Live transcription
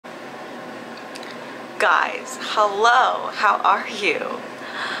Guys, hello, how are you?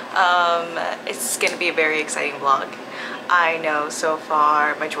 It's gonna be a very exciting vlog. I know so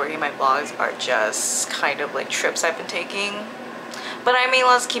far majority of my vlogs are just kind of like trips I've been taking, but I mean,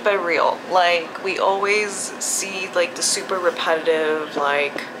 let's keep it real. Like, we always see like the super repetitive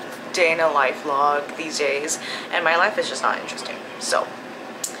like day in a life vlog these days, and my life is just not interesting. So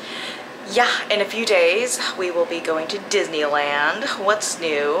yeah, in a few days we will be going to Disneyland. What's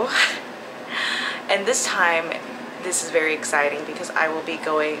new? And this time, this is very exciting because I will be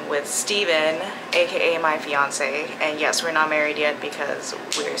going with Steven, aka my fiance. And yes, we're not married yet because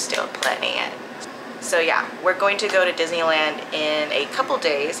we're still planning it. So yeah, we're going to go to Disneyland in a couple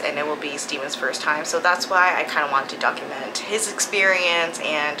days, and it will be Steven's first time. So that's why I kind of wanted to document his experience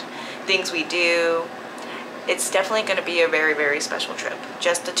and things we do. It's definitely going to be a very, very special trip.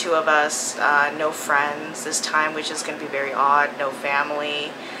 Just the two of us, no friends this time, which is going to be very odd. No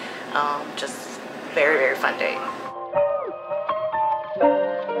family, just very, very fun day.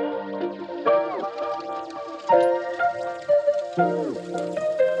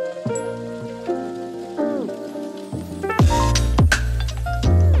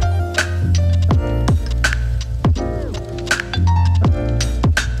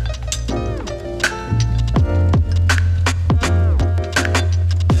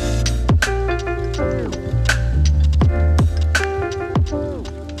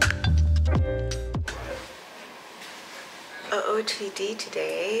 OOTD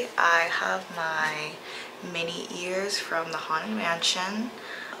today, I have my mini ears from the Haunted Mansion.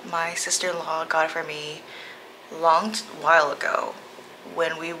 My sister-in-law got it for me long while ago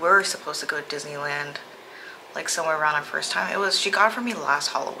when we were supposed to go to Disneyland, like somewhere around our first time. She got it for me last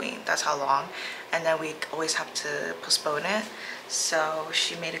Halloween, that's how long, and then we always have to postpone it. So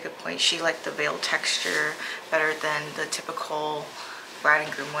she made a good point. She liked the veil texture better than the typical bride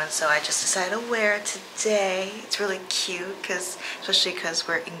and groom one, so I just decided to wear it today. It's really cute, especially because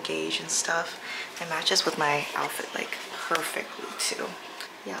we're engaged and stuff. It matches with my outfit like perfectly too.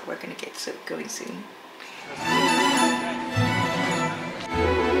 Yeah, we're gonna get going soon.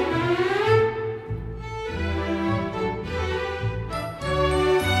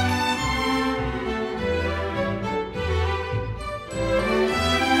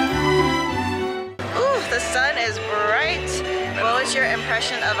 Ooh, the sun is bright. What was your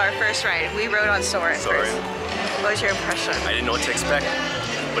impression of our first ride? We rode on Soarin' first. What was your impression? I didn't know what to expect,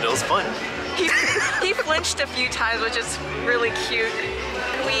 but it was fun. He flinched a few times, which is really cute.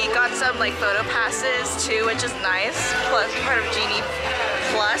 We got some like photo passes too, which is nice. Plus part of Genie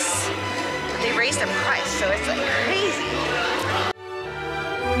Plus. But they raised the price, so it's like crazy.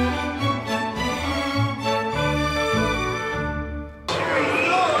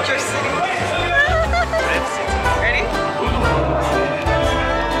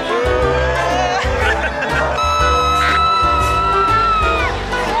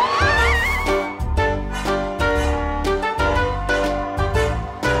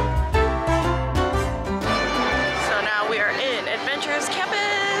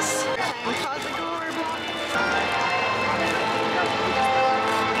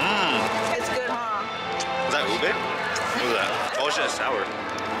 Sour.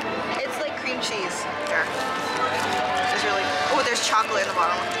 It's like cream cheese. There. It's really. Oh, there's chocolate in the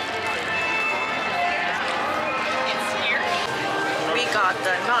bottom. It's here. We got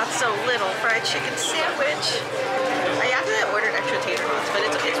the not so little fried chicken sandwich. I actually ordered extra tater tots, but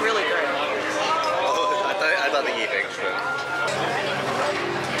it's really good. Oh, I thought they gave extra.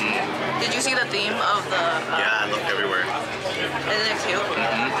 Did you see the theme of the? Yeah, I looked everywhere. Isn't it cute?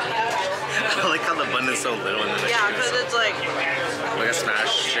 I like how the bun is so little and then the yeah, because it's like a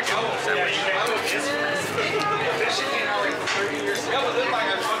smashed chicken sandwich.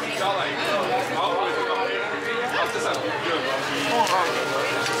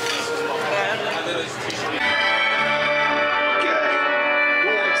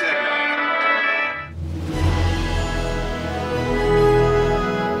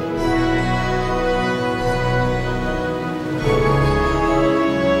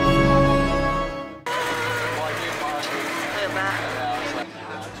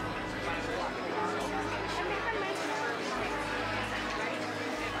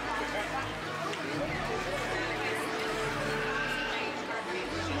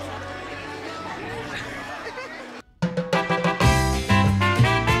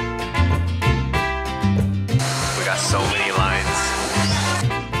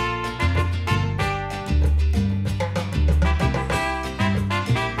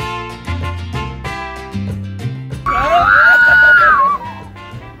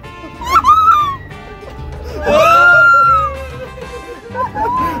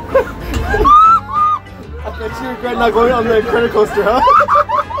 regret not going on the credit coaster, huh?